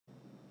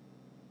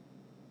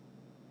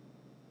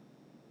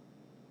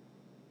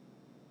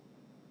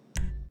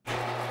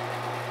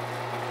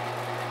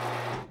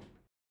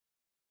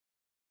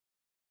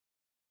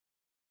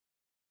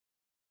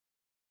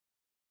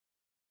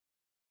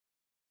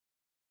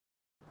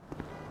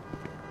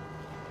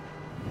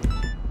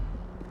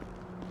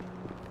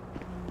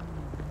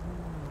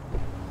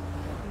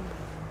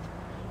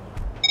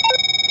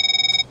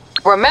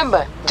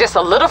Remember, just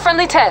a little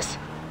friendly test.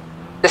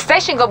 The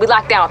station gonna be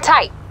locked down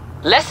tight.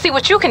 Let's see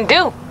what you can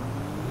do.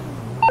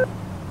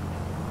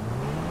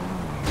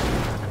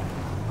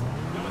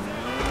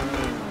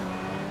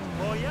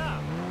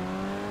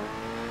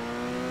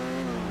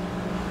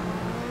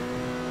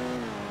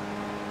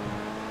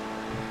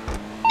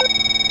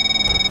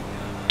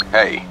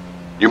 Hey,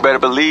 you better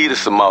believe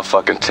it's a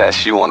motherfucking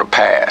test you want to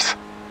pass.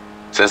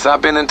 Since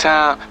I've been in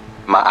town,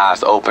 my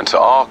eyes open to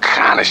all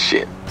kind of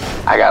shit.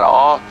 I got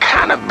all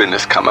kind of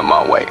business coming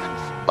my way.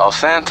 Los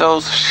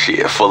Santos,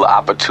 shit, full of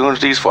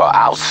opportunities for an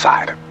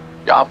outsider.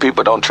 Y'all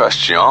people don't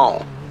trust your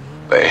own,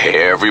 but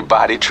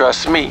everybody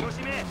trusts me.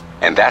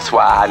 And that's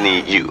why I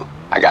need you.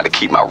 I gotta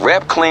keep my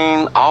rep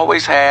clean,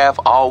 always have,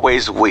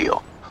 always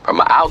will. From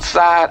the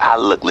outside, I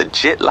look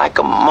legit like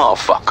a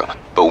motherfucker.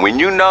 But when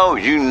you know,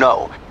 you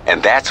know.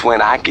 And that's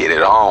when I get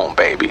it on,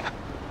 baby.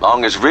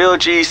 Long as real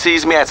G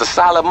sees me as a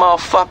solid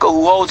motherfucker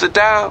who holds it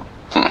down,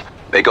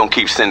 they gonna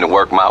keep sending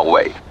work my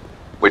way.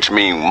 Which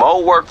mean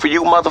more work for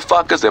you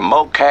motherfuckers and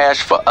more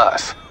cash for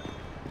us.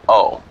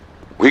 Oh,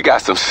 we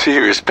got some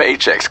serious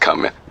paychecks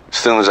coming as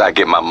soon as I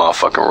get my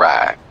motherfucking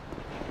ride.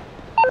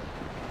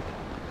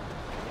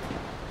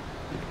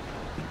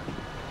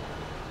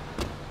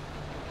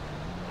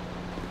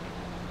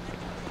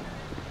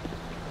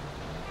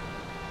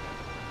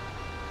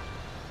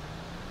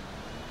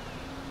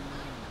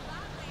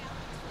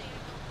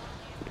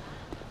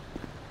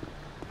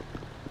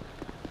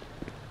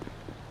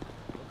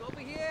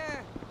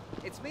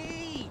 It's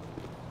me!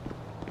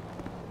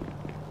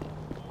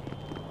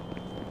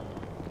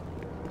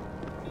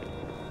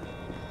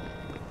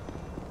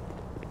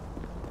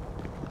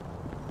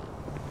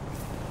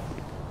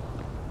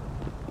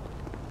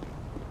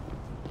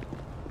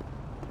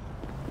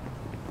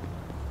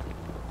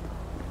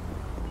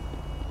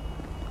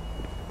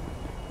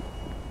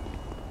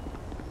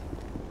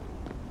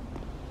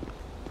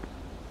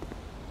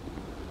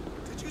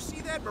 Did you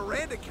see that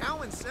Miranda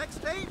Cowan sex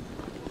tape?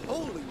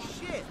 Holy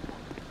shit!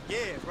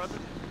 Yeah, brother.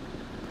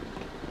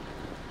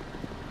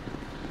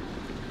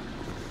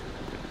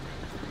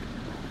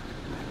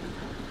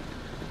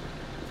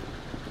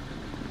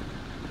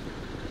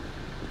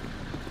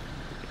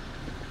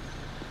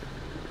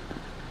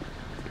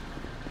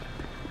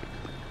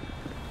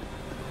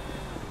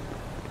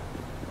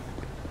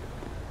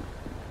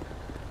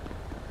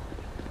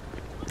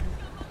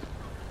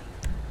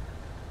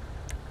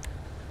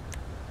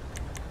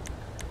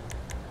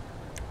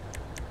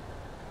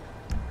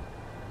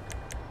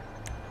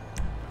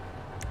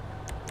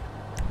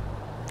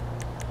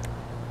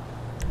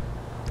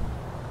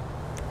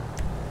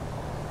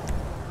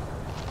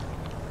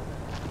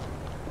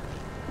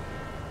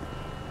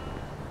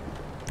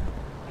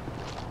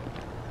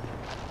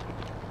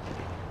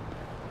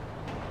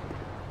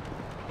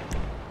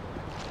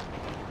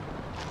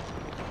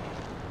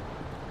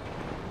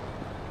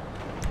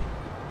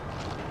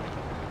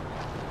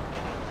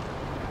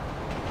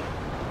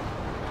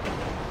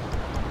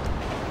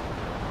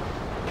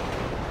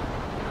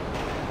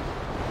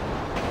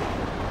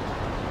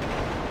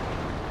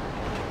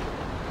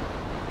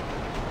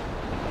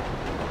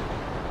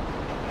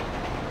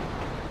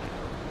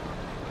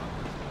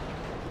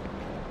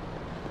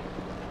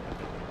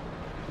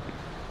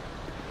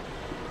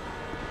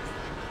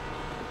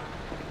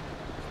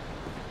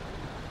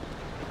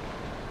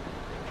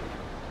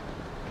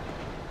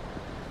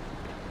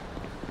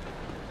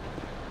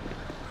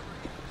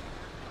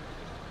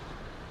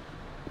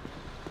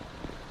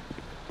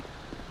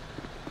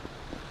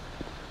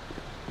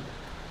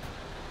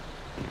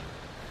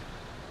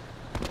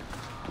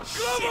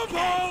 Shit,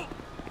 I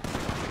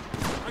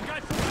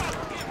got some.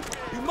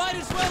 You might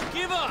as well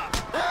give up.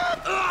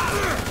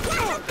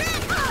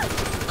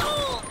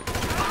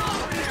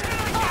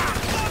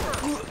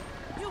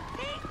 You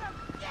piece of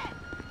shit!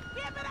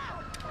 Give it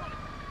out!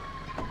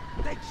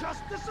 They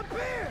just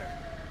disappeared!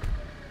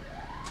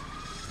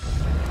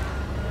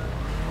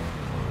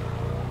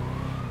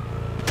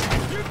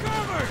 You're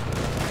covered!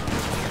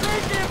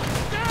 Take him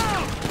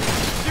down!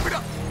 Give it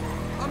up!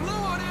 I'm low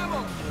on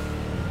ammo!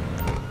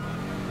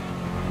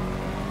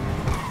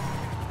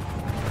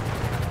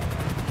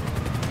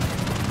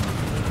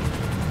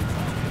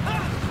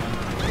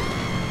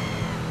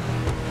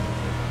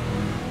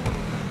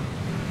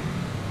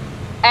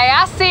 Hey,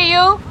 I see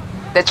you.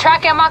 The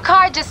tracker in my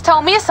car just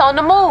told me it's on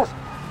the move.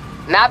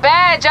 Not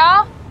bad,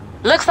 y'all.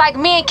 Looks like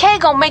me and Kay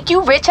gonna make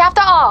you rich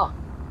after all.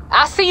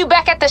 I'll see you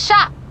back at the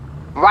shop,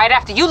 right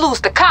after you lose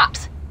the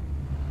cops.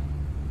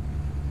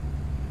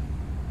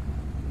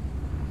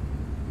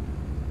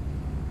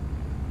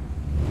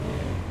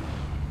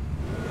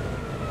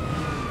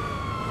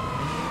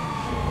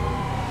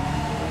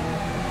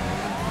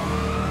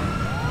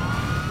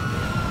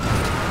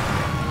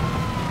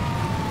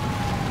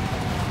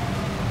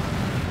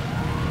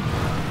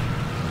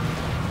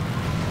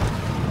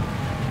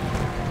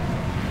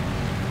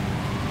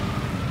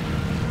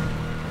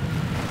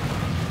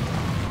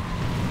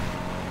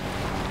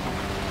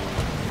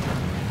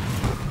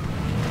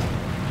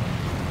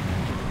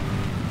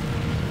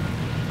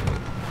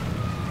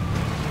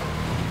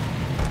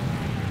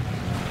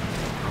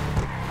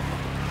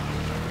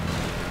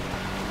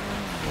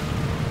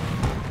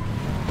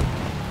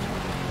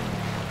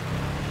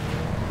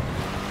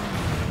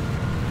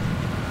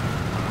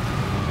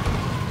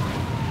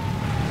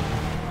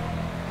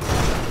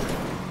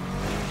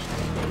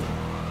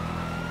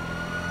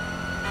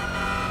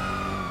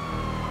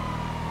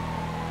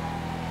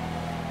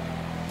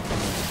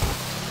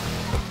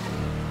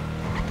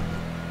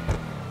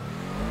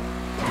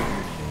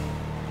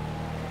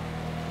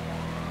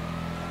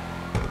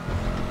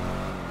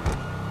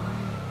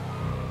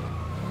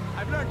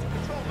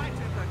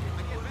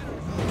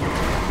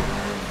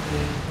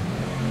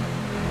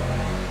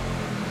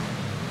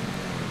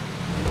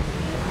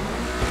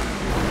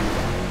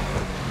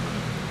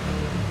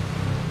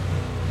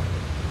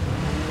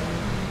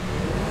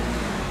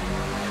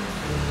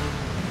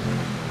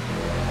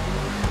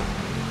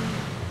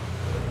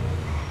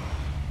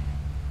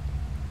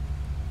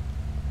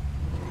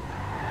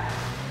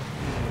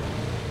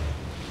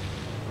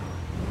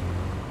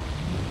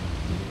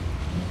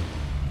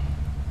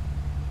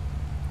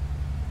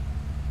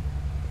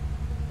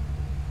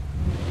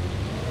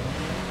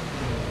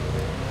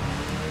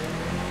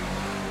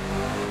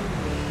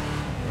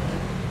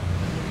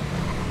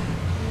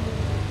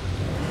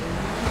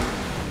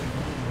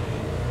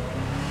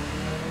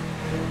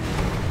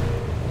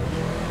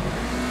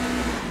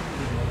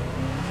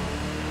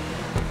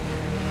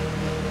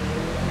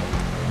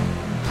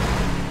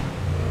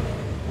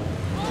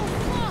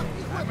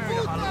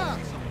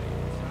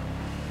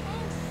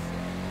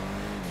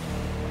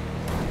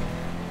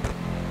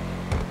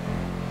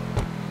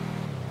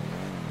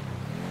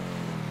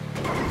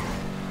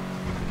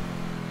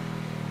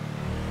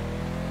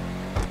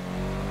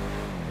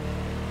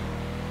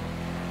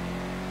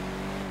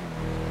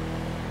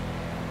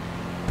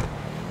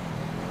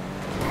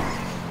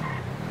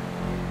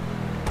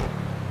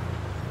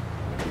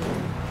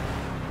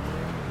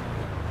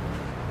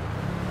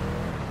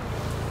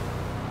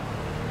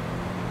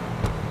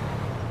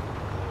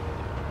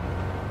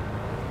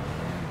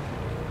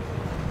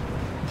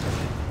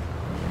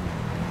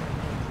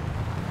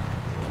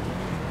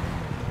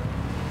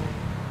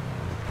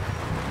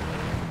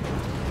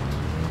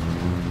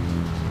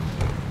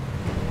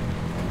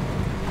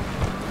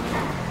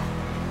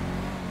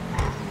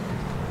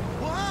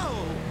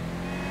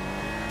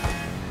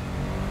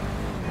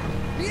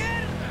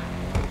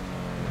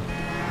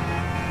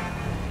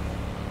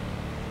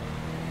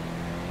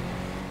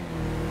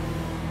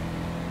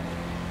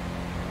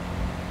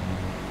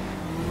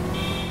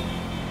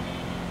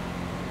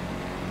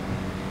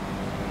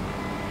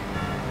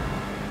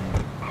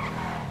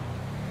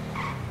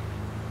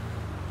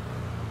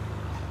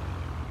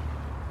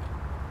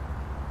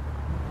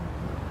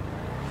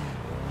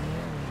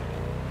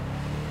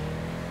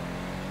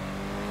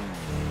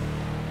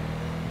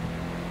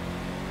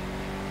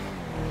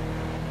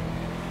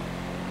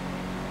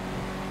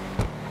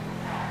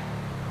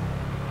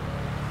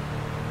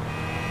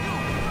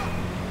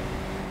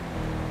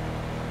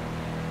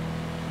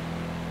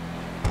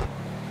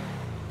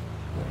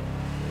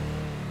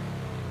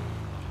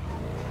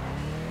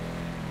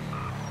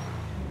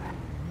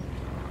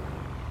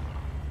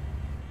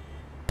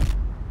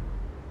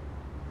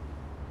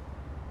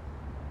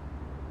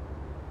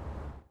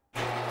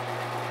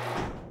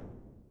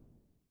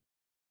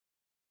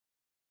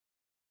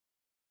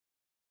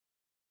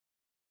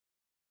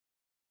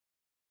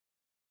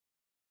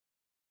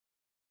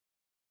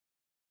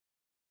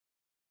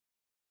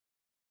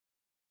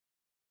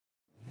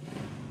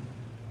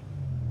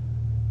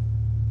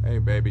 Hey,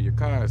 baby, your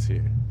car's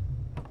here.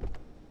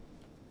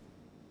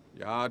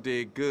 Y'all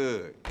did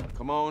good.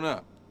 Come on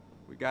up.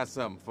 We got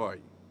something for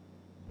you.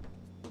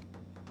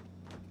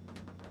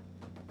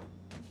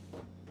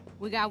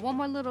 We got one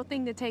more little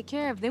thing to take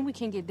care of, then we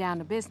can get down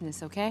to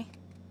business, okay?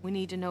 We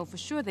need to know for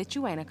sure that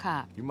you ain't a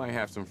cop. You might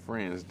have some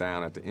friends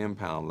down at the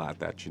impound lot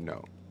that you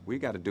know. We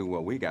gotta do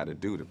what we gotta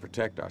do to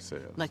protect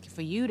ourselves. Lucky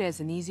for you, there's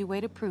an easy way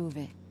to prove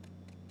it.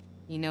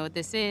 You know what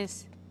this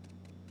is?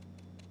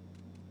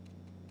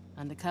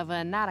 Undercover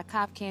or not, a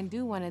cop can't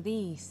do one of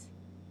these.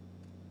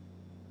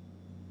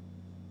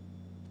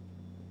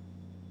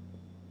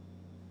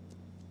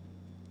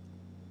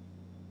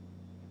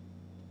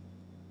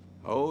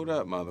 Hold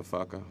up,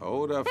 motherfucker.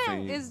 Hold up,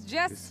 fiend. It's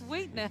just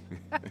sweetener.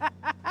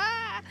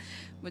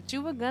 But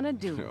you were gonna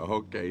do it.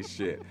 Okay,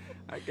 shit.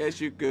 I guess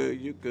you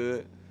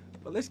good.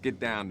 But let's get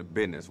down to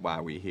business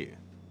while we here.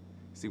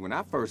 See, when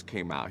I first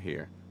came out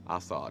here, I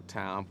saw a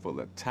town full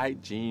of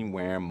tight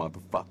jean-wearing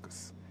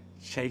motherfuckers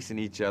chasing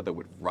each other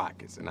with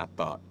rockets, and I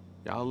thought,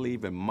 y'all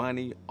leaving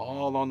money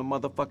all on the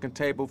motherfucking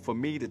table for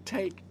me to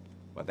take?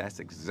 Well, that's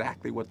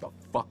exactly what the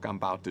fuck I'm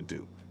about to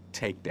do.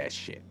 Take that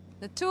shit.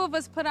 The two of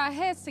us put our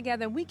heads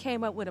together and we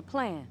came up with a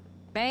plan.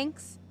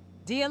 Banks,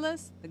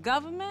 dealers, the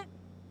government.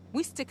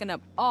 We sticking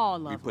up all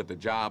of We them. put the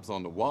jobs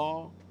on the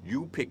wall,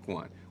 you pick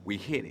one. We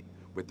hit it.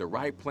 With the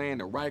right plan,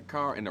 the right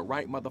car, and the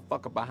right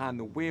motherfucker behind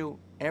the wheel,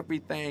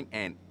 everything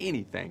and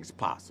anything's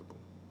possible.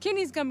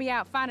 Kenny's gonna be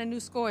out finding new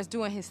scores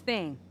doing his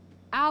thing.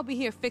 I'll be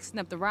here fixing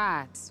up the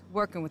rides,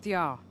 working with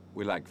y'all.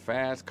 We like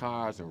fast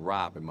cars and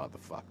robbing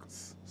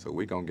motherfuckers. So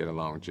we gonna get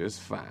along just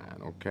fine,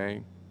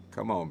 okay?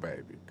 Come on,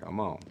 baby, come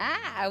on.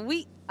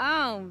 We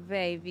on,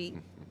 baby.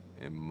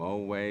 In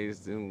more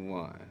ways than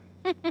one.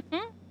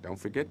 Don't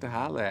forget to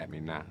holler at me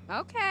now.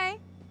 Okay,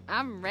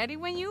 I'm ready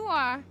when you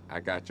are. I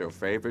got your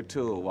favorite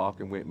tool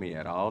walking with me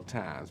at all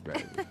times,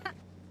 baby.